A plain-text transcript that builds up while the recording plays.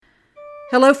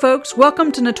Hello, folks.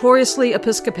 Welcome to Notoriously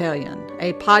Episcopalian,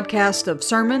 a podcast of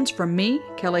sermons from me,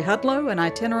 Kelly Hudlow, an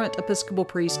itinerant Episcopal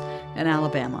priest in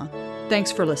Alabama. Thanks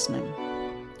for listening.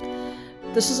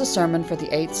 This is a sermon for the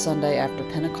 8th Sunday after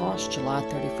Pentecost, July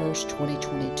 31st,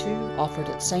 2022, offered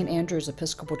at St. Andrew's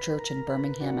Episcopal Church in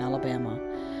Birmingham, Alabama.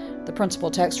 The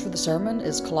principal text for the sermon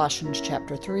is Colossians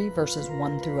chapter 3, verses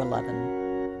 1 through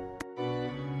 11.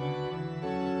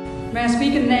 May I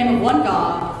speak in the name of one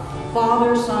God,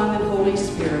 Father, Son, and Holy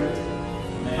Spirit.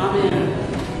 Amen.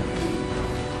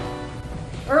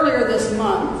 Earlier this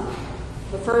month,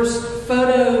 the first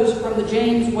photos from the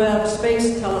James Webb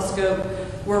Space Telescope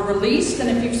were released, and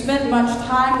if you've spent much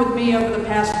time with me over the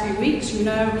past few weeks, you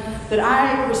know that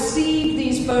I received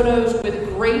these photos with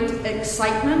great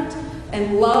excitement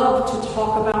and love to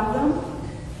talk about them.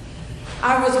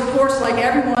 I was, of course, like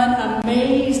everyone,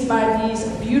 amazed by these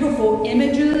beautiful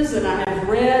images, and I have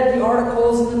read the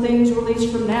articles and the things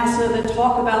released from NASA that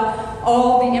talk about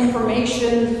all the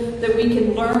information that we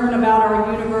can learn about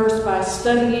our universe by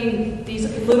studying these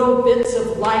little bits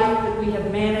of light that we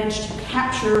have managed to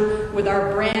capture with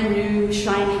our brand new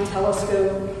shiny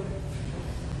telescope.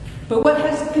 But what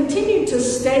has continued to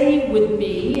stay with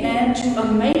me and to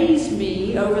amaze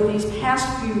me over these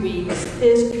past few weeks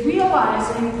is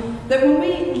realizing that when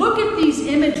we look at these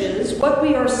images, what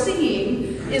we are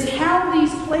seeing is how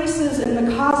these places in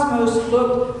the cosmos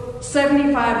looked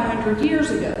 7,500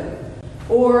 years ago,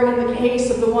 or in the case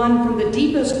of the one from the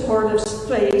deepest part of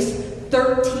space,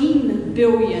 13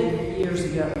 billion years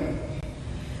ago.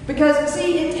 Because,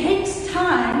 see, it takes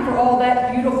time for all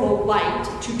that beautiful light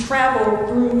to travel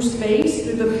through space,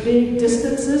 through the big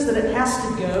distances that it has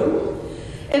to go.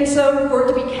 And so for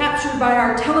it to be captured by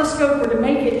our telescope or to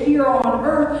make it here on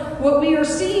Earth, what we are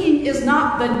seeing is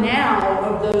not the now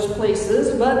of those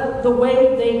places, but the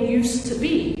way they used to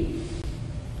be.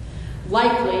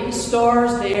 Likely,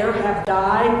 stars there have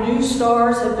died, new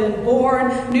stars have been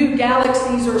born, new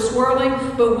galaxies are swirling,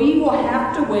 but we will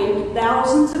have to wait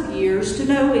thousands of years to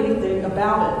know anything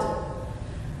about it.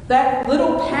 That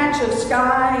little patch of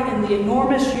sky in the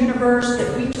enormous universe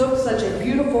that we took such a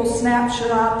beautiful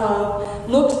snapshot of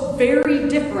looks very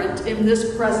different in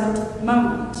this present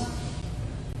moment.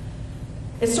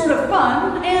 It's sort of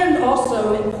fun and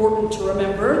also important to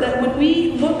remember that when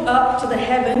we look up to the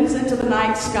heavens into the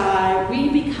night sky, we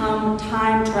become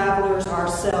time travelers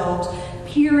ourselves,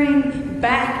 peering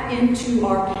back into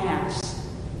our past.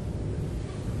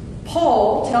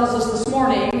 Paul tells us this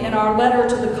morning in our letter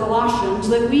to the Colossians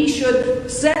that we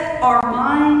should set our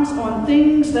minds on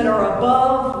things that are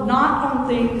above, not on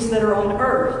things that are on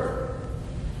earth.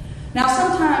 Now,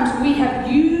 sometimes we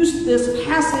have used this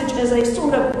passage as a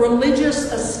sort of religious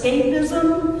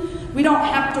escapism. We don't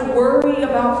have to worry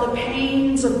about the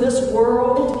pains of this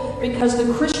world because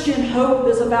the Christian hope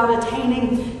is about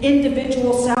attaining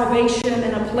individual salvation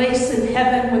and a place in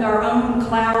heaven with our own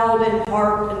cloud and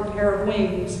harp and pair of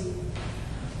wings.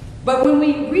 But when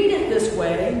we read it this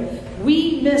way,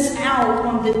 we miss out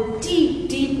on the deep,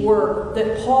 deep work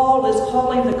that Paul is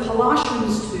calling the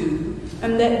Colossians to,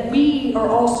 and that we are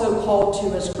also called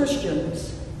to as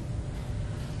Christians.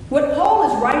 What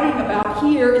Paul is writing about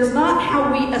here is not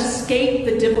how we escape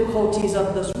the difficulties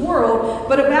of this world,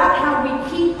 but about how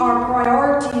we keep our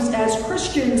priorities as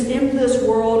Christians in this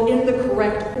world in the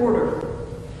correct order.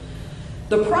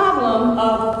 The problem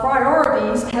of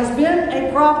priorities has been a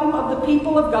problem of the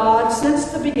people of God since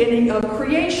the beginning of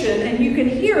creation, and you can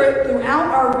hear it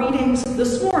throughout our readings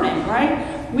this morning, right?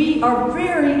 We are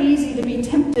very easy to be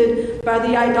tempted by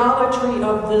the idolatry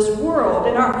of this world.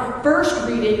 In our first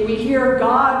reading, we hear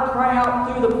God cry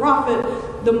out through the prophet,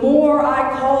 "The more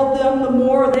I called them, the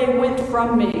more they went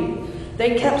from me.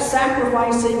 They kept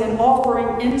sacrificing and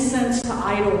offering incense to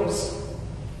idols."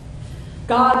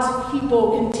 God's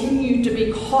people continue to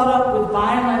be caught up with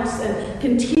violence and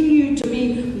continue to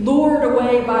be lured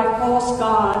away by false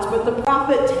gods. But the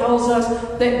prophet tells us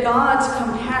that God's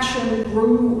compassion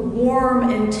grew warm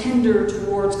and tender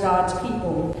towards God's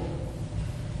people.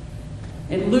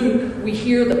 In Luke, we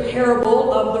hear the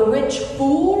parable of the rich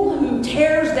fool who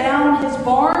tears down his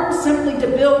barn simply to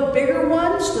build bigger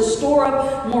ones to store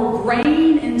up more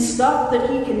grain and stuff that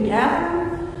he can gather.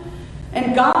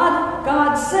 And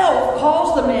God's self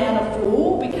calls the man a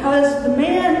fool because the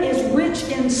man is rich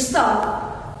in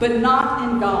stuff, but not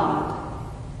in God.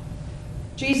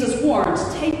 Jesus warns,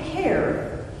 take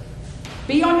care.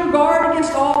 Be on your guard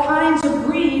against all kinds of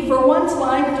greed, for one's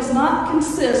life does not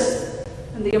consist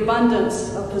in the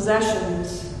abundance of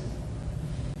possessions.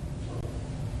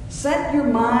 Set your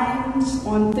minds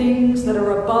on things that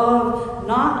are above,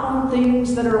 not on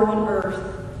things that are on earth.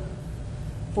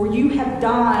 For you have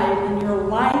died, and your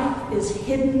life is is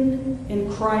hidden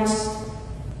in Christ.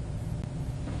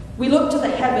 We look to the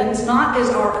heavens not as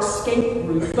our escape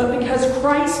route, but because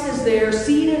Christ is there,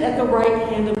 seated at the right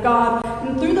hand of God.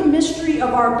 And through the mystery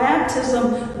of our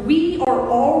baptism, we are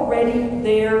already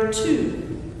there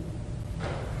too.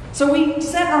 So we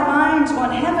set our minds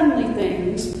on heavenly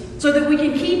things so that we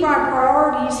can keep our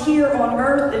priorities here on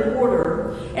earth in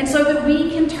order, and so that we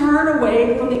can turn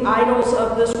away from the idols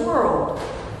of this world.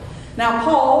 Now,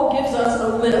 Paul gives us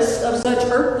a list of such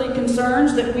earthly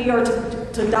concerns that we are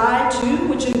to die to,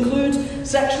 which includes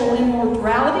sexual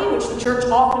immorality, which the church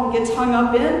often gets hung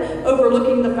up in,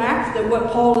 overlooking the fact that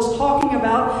what Paul is talking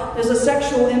about is a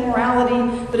sexual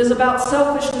immorality that is about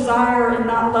selfish desire and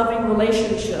not loving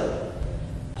relationship.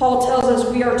 Paul tells us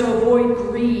we are to avoid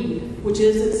greed, which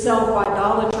is itself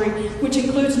idolatry, which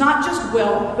includes not just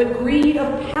wealth, but greed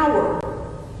of power.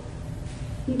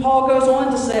 And Paul goes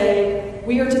on to say,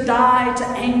 we are to die to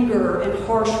anger and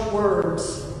harsh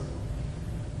words.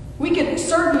 We could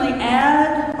certainly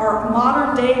add our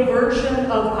modern day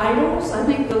version of idols. I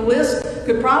think the list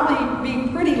could probably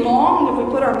be pretty long if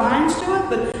we put our minds to it,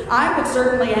 but I would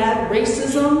certainly add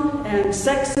racism and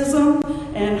sexism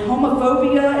and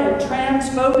homophobia and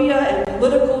transphobia and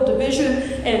political division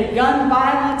and gun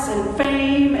violence and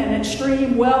fame and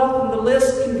extreme wealth, and the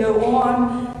list can go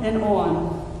on and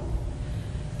on.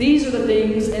 These are the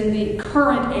things in the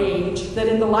current age that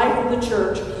in the life of the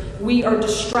church we are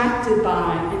distracted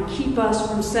by and keep us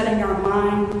from setting our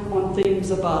mind on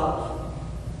things above.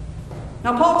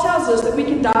 Now, Paul tells us that we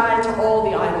can die to all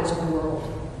the idols of the world,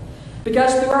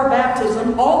 because through our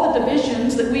baptism, all the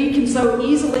divisions that we can so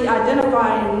easily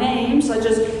identify and name, such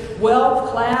as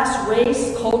wealth, class,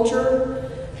 race, culture,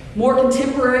 more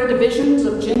contemporary divisions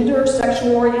of gender,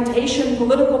 sexual orientation,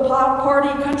 political party,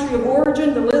 country of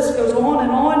origin, the list goes on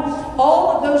and on.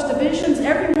 All of those divisions,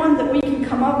 every one that we can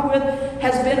come up with,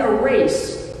 has been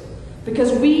erased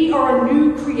because we are a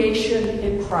new creation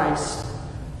in Christ,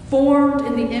 formed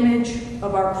in the image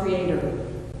of our Creator.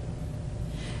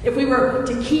 If we were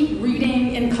to keep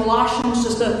reading in Colossians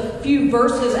just a few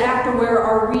verses after where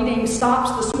our reading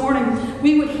stops this morning,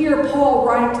 we would hear Paul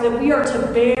write that we are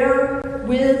to bear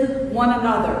with one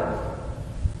another.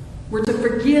 We're to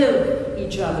forgive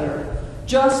each other,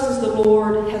 just as the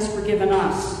Lord has forgiven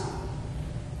us.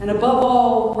 And above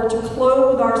all, we're to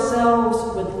clothe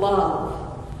ourselves with love,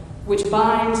 which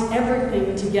binds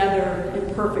everything together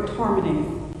in perfect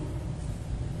harmony.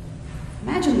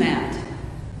 Imagine that.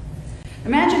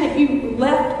 Imagine if you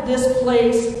left this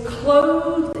place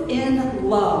clothed in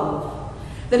love.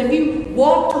 That if you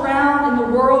walked around in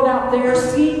the world out there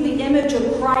seeing the image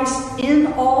of Christ in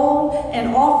all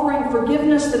and offering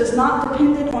forgiveness that is not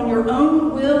dependent on your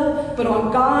own will, but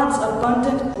on God's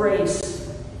abundant grace.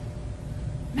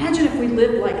 Imagine if we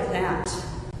lived like that.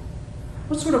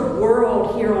 What sort of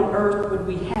world here on earth would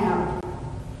we have?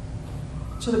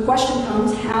 So the question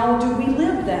comes, how do we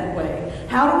live that way?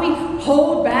 How do we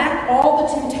hold back all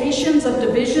the temptations of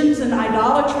divisions and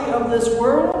idolatry of this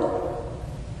world?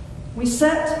 We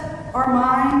set our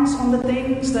minds on the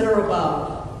things that are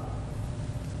above.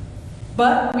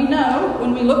 But we know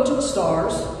when we look to the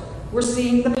stars, we're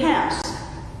seeing the past.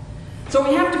 So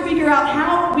we have to figure out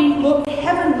how we look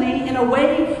heavenly in a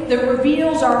way that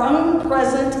reveals our own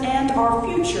present and our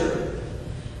future.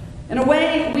 In a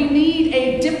way, we need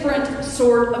a different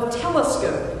sort of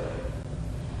telescope.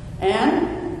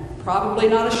 And, probably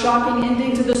not a shocking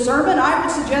ending to the sermon, I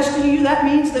would suggest to you that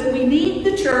means that we need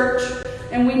the church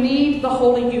and we need the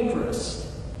Holy Eucharist.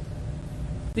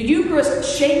 The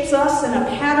Eucharist shapes us in a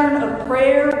pattern of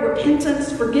prayer,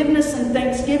 repentance, forgiveness, and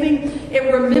thanksgiving.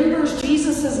 It remembers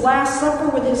Jesus' Last Supper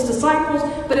with his disciples,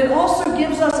 but it also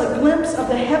gives us a glimpse of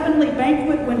the heavenly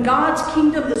banquet when God's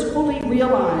kingdom is fully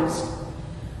realized.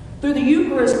 Through the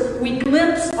Eucharist, we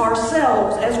glimpse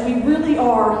ourselves as we really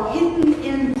are, hidden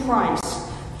in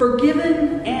Christ,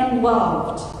 forgiven and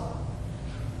loved.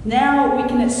 Now we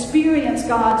can experience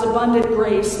God's abundant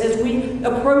grace as we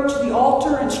approach the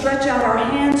altar and stretch out our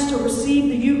hands to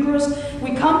receive the Eucharist.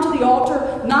 We come to the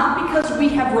altar not because we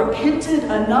have repented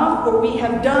enough or we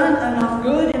have done enough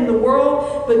good in the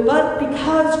world, but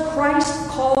because Christ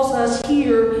calls us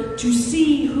here to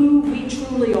see who we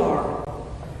truly are.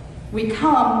 We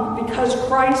come because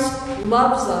Christ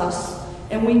loves us,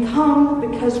 and we come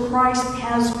because Christ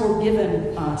has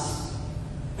forgiven us.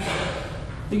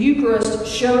 The Eucharist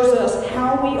shows us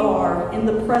how we are in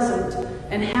the present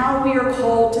and how we are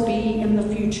called to be in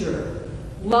the future.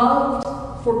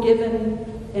 Loved,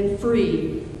 forgiven, and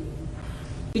free.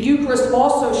 The Eucharist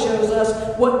also shows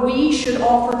us what we should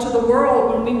offer to the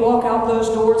world when we walk out those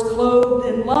doors clothed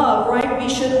in love, right? We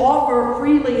should offer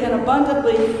freely and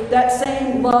abundantly that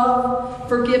same love,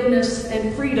 forgiveness,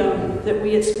 and freedom that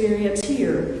we experience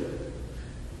here.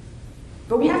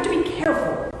 But we have to be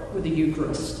careful with the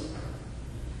Eucharist.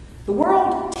 The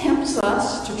world tempts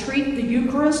us to treat the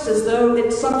Eucharist as though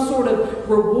it's some sort of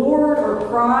reward or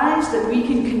prize that we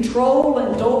can control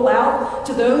and dole out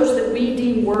to those that we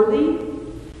deem worthy.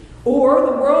 Or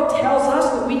the world tells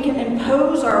us that we can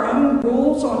impose our own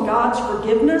rules on God's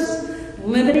forgiveness,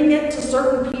 limiting it to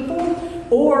certain people,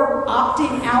 or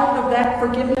opting out of that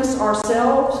forgiveness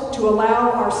ourselves to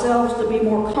allow ourselves to be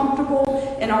more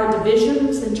comfortable in our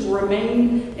divisions and to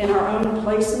remain in our own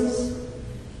places.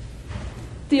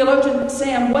 Theologian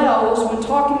Sam Wells, when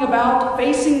talking about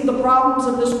facing the problems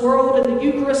of this world in the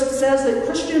Eucharist, says that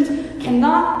Christians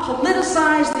cannot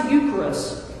politicize the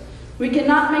Eucharist. We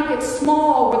cannot make it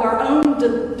small with our own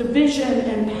division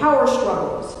and power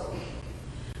struggles.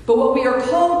 But what we are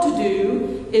called to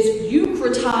do is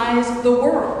Eucharitize the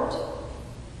world.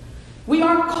 We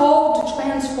aren't called to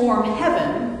transform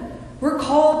heaven. We're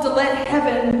called to let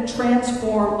heaven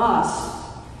transform us.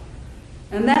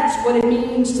 And that's what it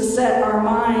means to set our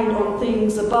mind on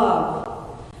things above.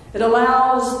 It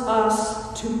allows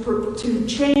us to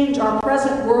change our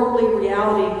present worldly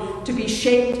reality to be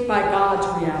shaped by God's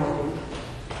reality,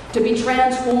 to be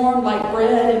transformed like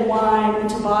bread and wine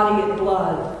into body and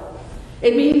blood.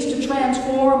 It means to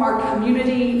transform our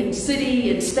community and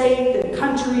city and state and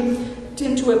country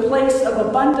into a place of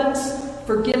abundance,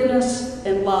 forgiveness,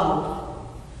 and love.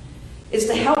 It's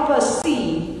to help us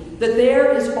see that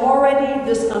there is already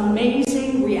this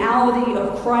amazing reality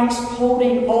of Christ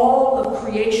holding all of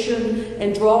creation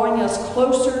and drawing us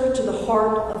closer to the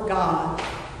heart of God.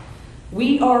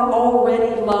 We are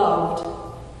already loved.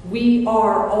 We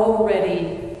are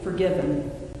already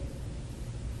forgiven.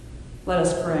 Let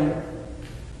us pray.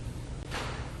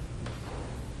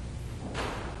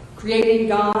 Creating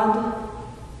God,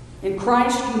 in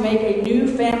Christ you make a new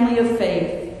family of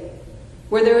faith,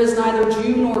 where there is neither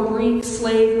Jew nor Greek,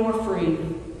 slave nor free.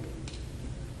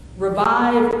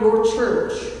 Revive your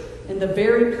church in the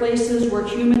very places where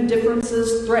human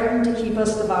differences threaten to keep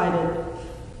us divided.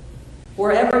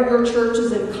 Wherever your church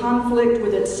is in conflict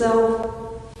with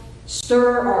itself,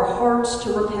 stir our hearts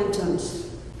to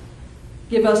repentance.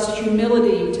 Give us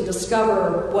humility to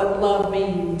discover what love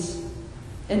means,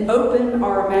 and open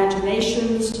our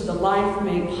imaginations to the life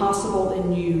made possible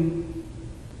in you.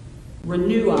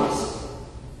 Renew us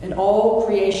and all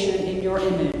creation in your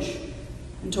image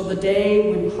until the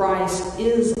day when Christ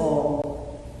is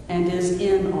all and is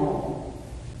in all.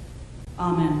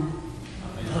 Amen.